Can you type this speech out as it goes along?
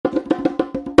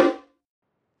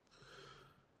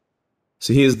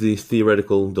So here's the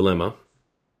theoretical dilemma.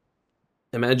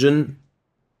 Imagine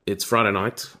it's Friday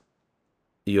night,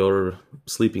 you're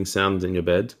sleeping sound in your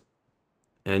bed,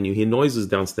 and you hear noises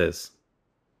downstairs.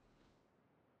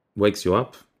 Wakes you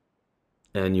up,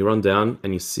 and you run down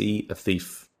and you see a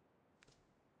thief.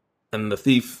 And the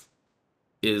thief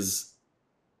is,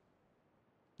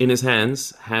 in his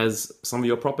hands, has some of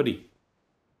your property,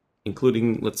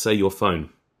 including, let's say, your phone.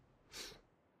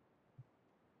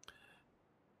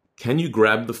 Can you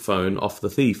grab the phone off the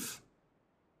thief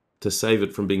to save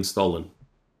it from being stolen?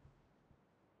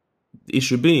 The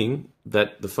issue being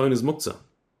that the phone is muktzah.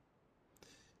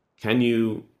 Can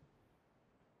you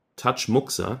touch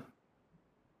muktzah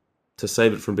to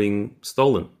save it from being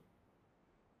stolen?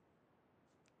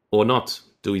 Or not?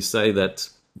 Do we say that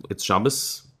it's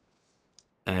Shabbos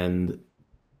and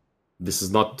this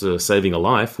is not saving a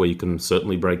life, where you can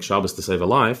certainly break Shabbos to save a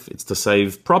life, it's to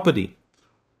save property?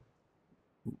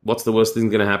 What's the worst thing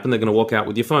going to happen? They're going to walk out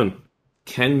with your phone.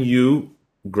 Can you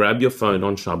grab your phone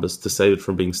on Shabbos to save it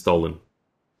from being stolen?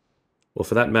 Or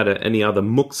for that matter, any other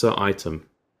muktzah item,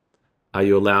 are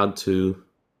you allowed to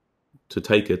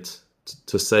take it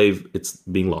to save its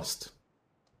being lost?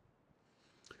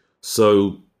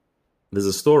 So there's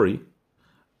a story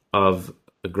of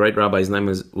a great rabbi. His name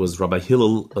was Rabbi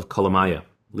Hillel of Kolomaya.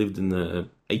 Lived in the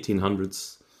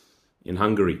 1800s in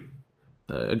Hungary.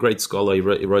 A great scholar. He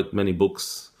wrote many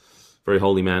books. Very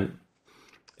holy man.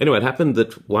 Anyway, it happened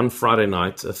that one Friday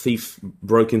night, a thief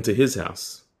broke into his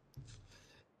house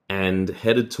and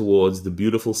headed towards the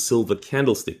beautiful silver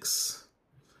candlesticks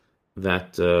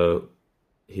that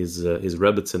his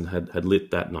Rebbetzin had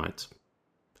lit that night.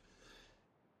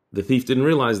 The thief didn't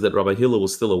realize that Rabbi Hillel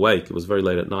was still awake. It was very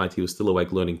late at night. He was still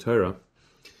awake learning Torah.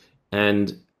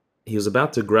 And he was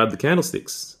about to grab the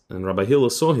candlesticks. And Rabbi Hillel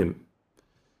saw him.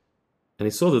 And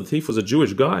he saw that the thief was a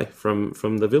Jewish guy from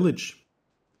the village.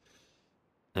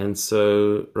 And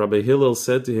so Rabbi Hillel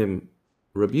said to him,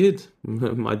 Rabbi Yid,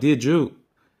 my dear Jew,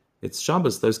 it's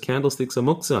Shabbos. Those candlesticks are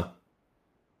muktzah.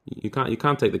 You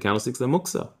can't take the candlesticks, they're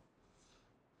muktzah.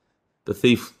 The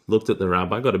thief looked at the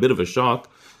rabbi, got a bit of a shock,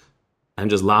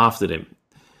 and just laughed at him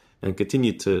and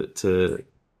continued to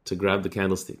grab the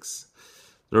candlesticks.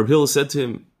 Rabbi Hillel said to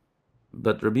him,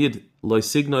 but Rabbi Yid, lo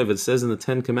signov, it says in the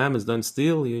Ten Commandments, don't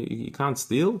steal. You can't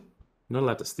steal. You're not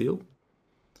allowed to steal.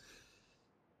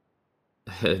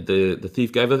 The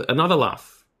thief gave another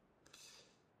laugh.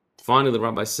 Finally, the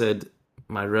rabbi said,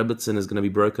 my Rebbetzin is going to be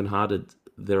brokenhearted.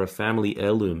 They're a family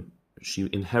heirloom. She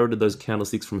inherited those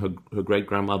candlesticks from her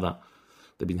great-grandmother.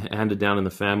 They've been handed down in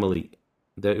the family.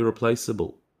 They're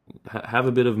irreplaceable. Have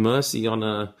a bit of mercy on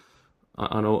a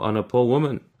poor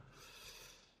woman.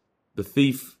 The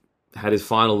thief had his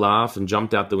final laugh and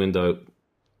jumped out the window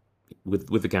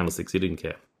with the candlesticks. He didn't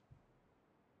care.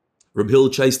 Rabbi Hillel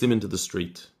chased him into the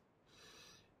street,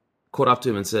 caught up to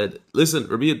him and said, listen,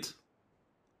 Rabbi Yid,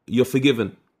 you're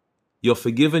forgiven. You're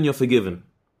forgiven, you're forgiven.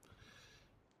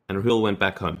 And Rabbi Hillel went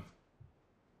back home.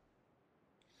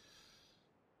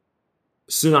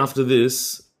 Soon after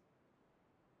this,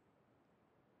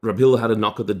 Rabbi Hillel had a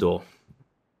knock at the door.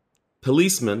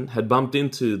 Policemen had bumped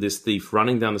into this thief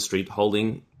running down the street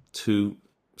holding two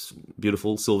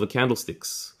beautiful silver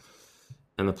candlesticks.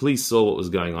 And the police saw what was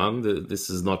going on. This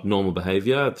is not normal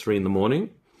behavior at 3 a.m.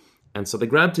 And so they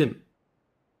grabbed him.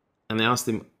 And they asked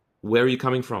him, where are you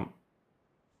coming from?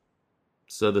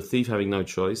 So the thief, having no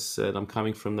choice, said, I'm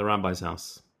coming from the rabbi's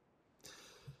house.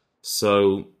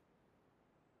 So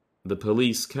the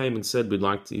police came and said, we'd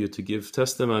like you to give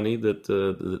testimony that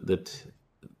that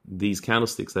these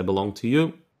candlesticks, they belong to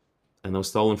you, and they were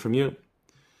stolen from you.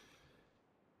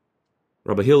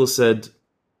 Rabbi Hillel said,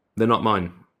 they're not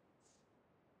mine.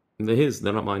 They're his,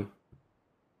 they're not mine.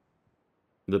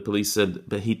 The police said,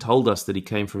 but he told us that he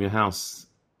came from your house.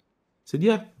 He said,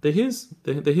 yeah, they're his.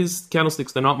 They're his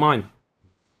candlesticks, they're not mine.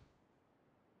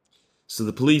 So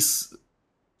the police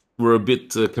were a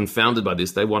bit confounded by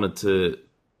this. They wanted to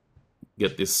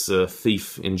get this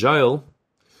thief in jail.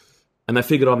 And they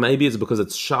figured, maybe it's because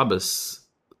it's Shabbos.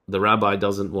 The rabbi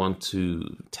doesn't want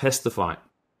to testify.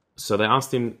 So they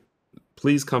asked him,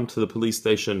 please come to the police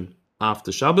station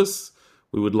after Shabbos.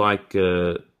 We would like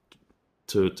to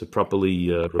properly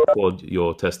record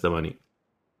your testimony.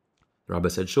 The rabbi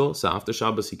said, sure. So after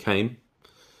Shabbos, he came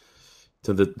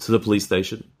to the police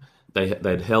station.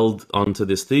 They'd held on to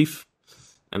this thief.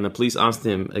 And the police asked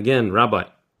him again, Rabbi,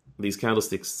 these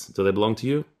candlesticks, do they belong to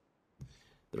you?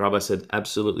 The rabbi said,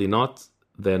 absolutely not.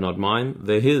 They're not mine.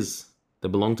 They're his. They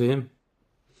belong to him.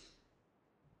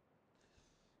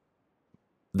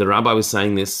 The rabbi was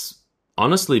saying this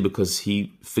honestly because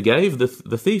he forgave the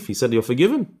thief. He said, you're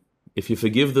forgiven. If you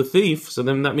forgive the thief, so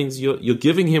then that means you're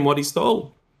giving him what he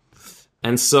stole.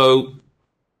 And so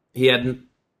he had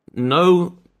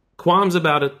no qualms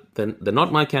about it. They're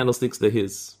not my candlesticks, they're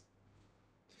his.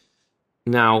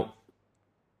 Now,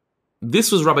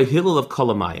 this was Rabbi Hillel of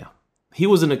Kolomaya. He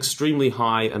was an extremely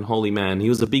high and holy man. He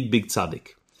was a big tzaddik.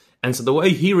 And so the way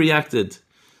he reacted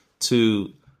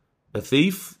to a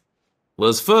thief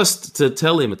was first to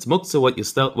tell him it's muktzah what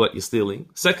you're stealing.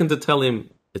 Second, to tell him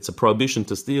it's a prohibition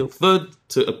to steal. Third,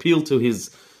 to appeal to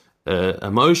his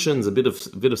emotions, a bit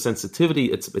of sensitivity.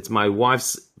 It's my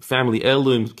wife's family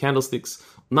heirloom candlesticks.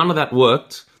 None of that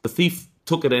worked. The thief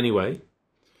took it anyway,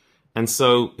 and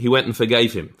so he went and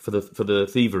forgave him for the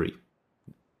thievery.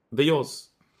 They're yours.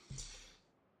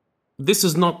 This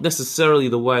is not necessarily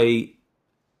the way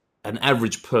an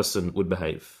average person would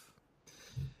behave.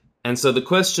 And so the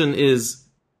question is,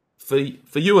 for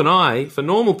you and I, for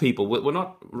normal people, we're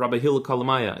not Rabbi Hillel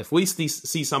Kolomaya. If we see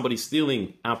somebody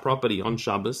stealing our property on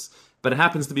Shabbos, but it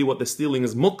happens to be what they're stealing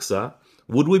is muktzah,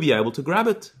 would we be able to grab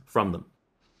it from them?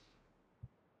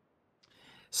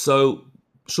 So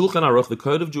Shulchan Aruch, the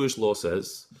Code of Jewish Law,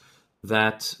 says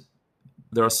that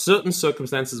there are certain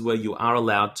circumstances where you are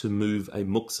allowed to move a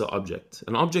muktzah object.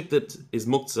 An object that is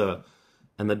muktzah,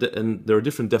 and there are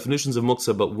different definitions of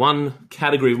muktzah, but one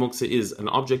category of muktzah is an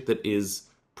object that is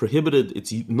prohibited,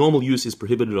 its normal use is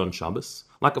prohibited on Shabbos,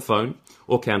 like a phone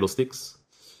or candlesticks.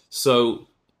 So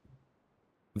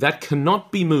that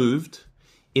cannot be moved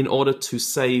in order to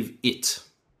save it.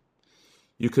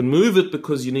 You can move it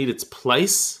because you need its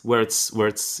place where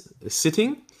it's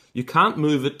sitting. You can't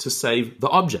move it to save the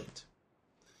object.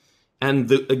 And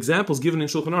the examples given in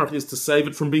Shulchan Aruch is to save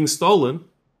it from being stolen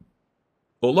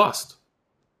or lost.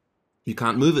 You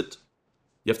can't move it.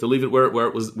 You have to leave it where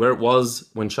it was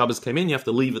when Shabbos came in. You have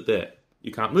to leave it there.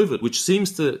 You can't move it, which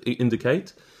seems to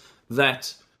indicate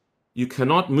that you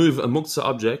cannot move a muktzah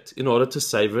object in order to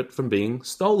save it from being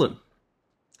stolen.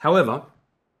 However,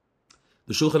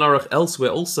 the Shulchan Aruch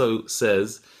elsewhere also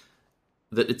says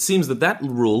that it seems that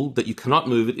rule, that you cannot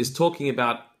move it, is talking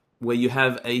about where you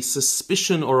have a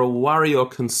suspicion or a worry or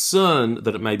concern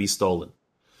that it may be stolen.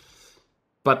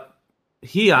 But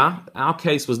here, our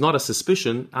case was not a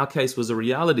suspicion, our case was a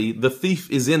reality. The thief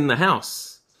is in the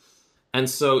house. And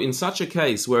so in such a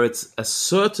case where it's a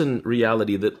certain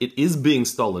reality that it is being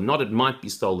stolen, not it might be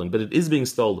stolen, but it is being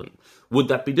stolen, would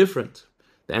that be different?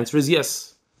 The answer is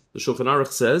yes. The Shulchan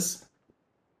Aruch says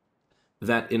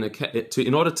that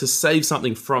in order to save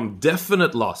something from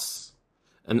definite loss,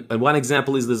 and one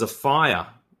example is there's a fire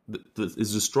that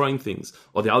is destroying things,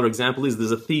 or the other example is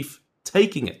there's a thief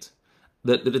taking it,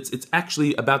 that it's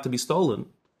actually about to be stolen.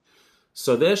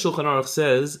 So there Shulchan Aruch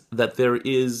says that there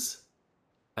is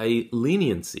a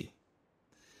leniency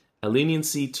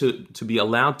to be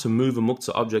allowed to move a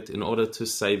muktzah object in order to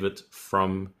save it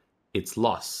from its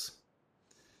loss.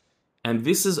 And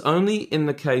this is only in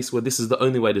the case where this is the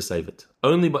only way to save it.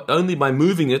 Only by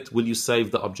moving it will you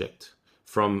save the object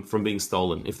from being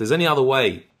stolen. If there's any other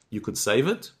way you could save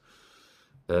it,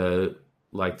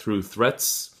 like through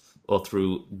threats or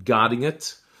through guarding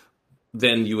it,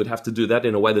 then you would have to do that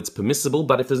in a way that's permissible.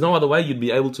 But if there's no other way, you'd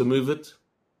be able to move it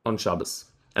on Shabbos.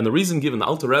 And the reason given, the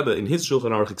Alter Rebbe in his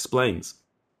Shulchan Aruch explains,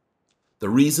 the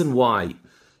reason why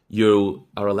you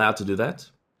are allowed to do that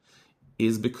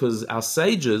is because our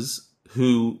sages,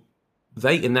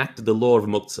 they enacted the law of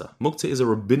muktzah. Muktzah is a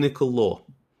rabbinical law.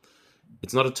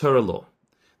 It's not a Torah law.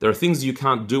 There are things you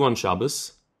can't do on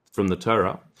Shabbos from the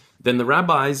Torah. Then the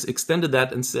rabbis extended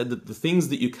that and said that the things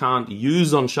that you can't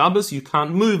use on Shabbos, you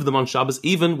can't move them on Shabbos,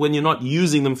 even when you're not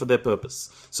using them for their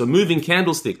purpose. So moving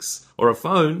candlesticks or a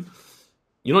phone,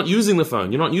 you're not using the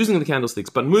phone, you're not using the candlesticks,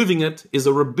 but moving it is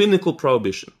a rabbinical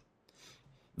prohibition.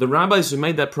 The rabbis who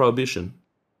made that prohibition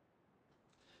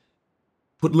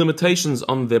put limitations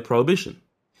on their prohibition.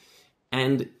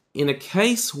 And in a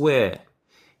case where,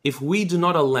 if we do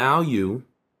not allow you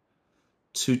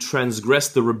to transgress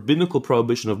the rabbinical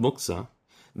prohibition of muktzah,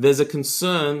 there's a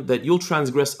concern that you'll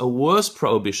transgress a worse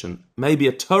prohibition, maybe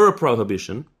a Torah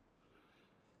prohibition,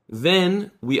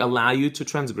 then we allow you to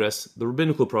transgress the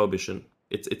rabbinical prohibition.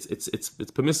 It's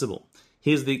permissible.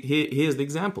 Here's the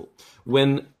example.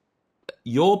 When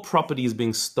your property is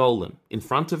being stolen in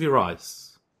front of your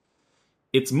eyes,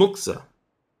 it's muktzah.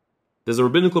 There's a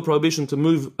rabbinical prohibition to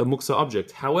move a muktzah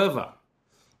object. However,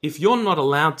 if you're not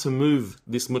allowed to move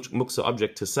this muktzah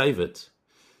object to save it,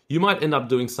 you might end up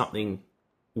doing something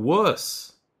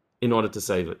worse in order to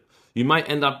save it. You might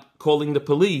end up calling the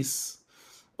police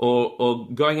or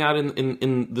going out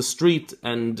in the street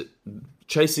and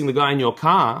chasing the guy in your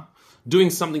car, doing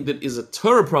something that is a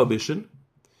Torah prohibition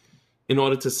in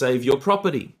order to save your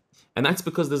property. And that's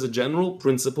because there's a general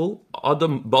principle,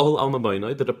 Adam Bahal Alma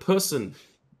Bainai, that a person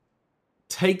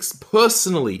takes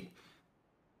personally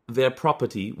their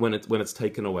property when it's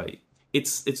taken away.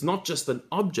 It's not just an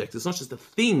object, it's not just a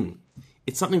thing,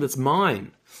 it's something that's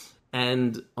mine.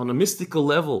 And on a mystical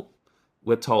level,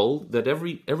 we're told that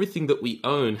everything that we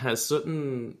own has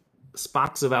certain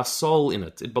sparks of our soul in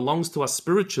it. It belongs to us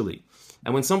spiritually.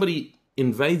 And when somebody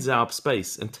invades our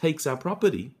space and takes our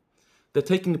property, they're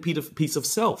taking a piece of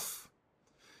self.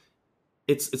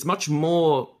 It's much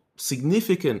more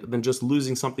significant than just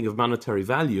losing something of monetary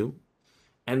value,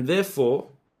 and therefore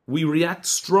we react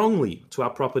strongly to our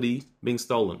property being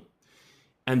stolen.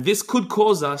 And this could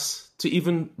cause us to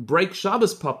even break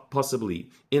Shabbos possibly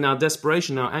in our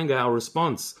desperation, our anger, our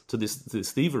response to this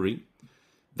thievery,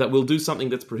 that we'll do something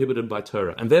that's prohibited by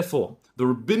Torah. And therefore, the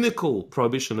rabbinical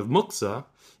prohibition of muktzah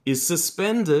is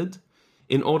suspended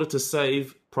in order to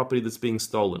save property that's being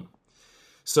stolen.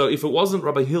 So if it wasn't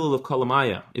Rabbi Hillel of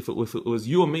Kolomaya, if it was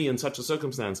you or me in such a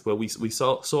circumstance where we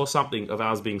saw something of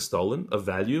ours being stolen, of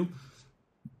value,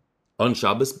 on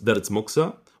Shabbos, that it's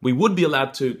muktzah, we would be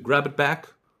allowed to grab it back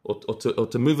or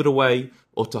to move it away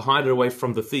or to hide it away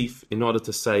from the thief in order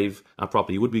to save our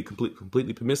property. It would be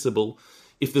completely permissible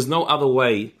if there's no other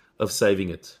way of saving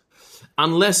it.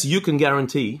 Unless you can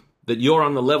guarantee that you're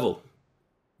on the level,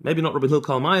 maybe not Rabbi Hillel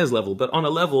Kolmaya's level, but on a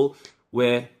level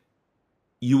where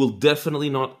you will definitely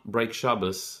not break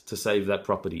Shabbos to save that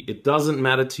property. It doesn't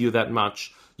matter to you that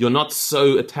much. You're not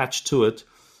so attached to it.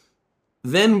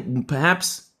 Then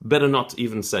perhaps better not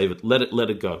even save it. Let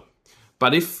it go.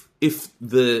 But if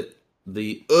the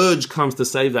urge comes to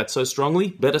save that so strongly,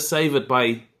 better save it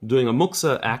by doing a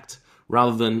muktzah act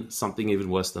rather than something even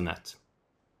worse than that.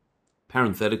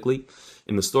 Parenthetically,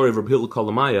 in the story of Rabbi Hillel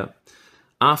Kolomaya,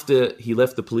 after he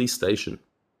left the police station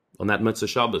on that Motzei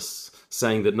Shabbos,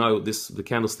 saying that no, the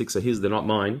candlesticks are his, they're not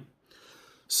mine.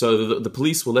 So the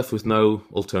police were left with no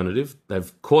alternative.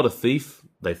 They've caught a thief,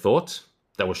 they thought,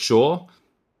 they were sure,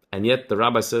 and yet the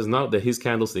rabbi says, no, they're his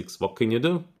candlesticks. What can you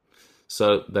do?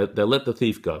 So they let the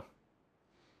thief go.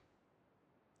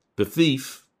 The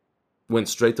thief went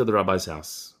straight to the rabbi's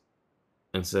house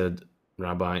and said,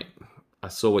 Rabbi, I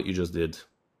saw what you just did.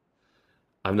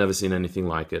 I've never seen anything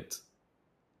like it.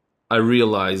 I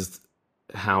realized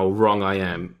how wrong I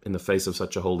am in the face of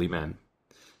such a holy man.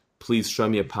 Please show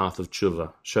me a path of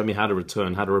tshuva. Show me how to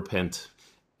return, how to repent.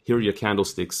 Here are your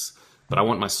candlesticks, but I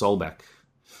want my soul back.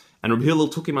 And Rabbi Hillel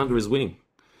took him under his wing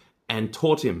and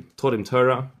taught him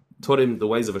Torah, taught him the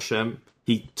ways of Hashem.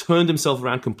 He turned himself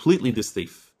around completely, this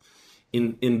thief,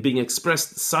 in being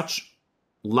expressed such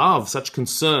love, such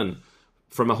concern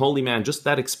from a holy man. Just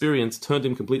that experience turned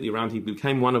him completely around. He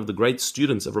became one of the great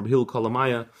students of Rabbi Hillel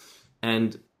Kolomaya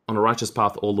and on a righteous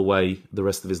path all the way the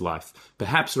rest of his life.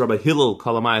 Perhaps Rabbi Hillel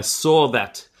Kolomaya saw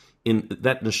that in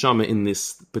that neshama in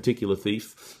this particular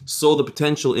thief, saw the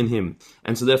potential in him,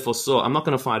 and so therefore saw, I'm not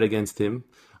going to fight against him.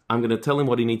 I'm going to tell him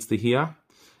what he needs to hear,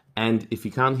 and if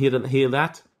he can't hear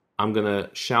that, I'm going to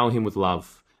shower him with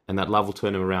love, and that love will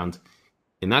turn him around.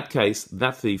 In that case,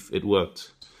 that thief, it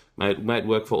worked. May it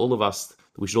work for all of us,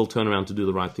 that we should all turn around to do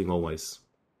the right thing always.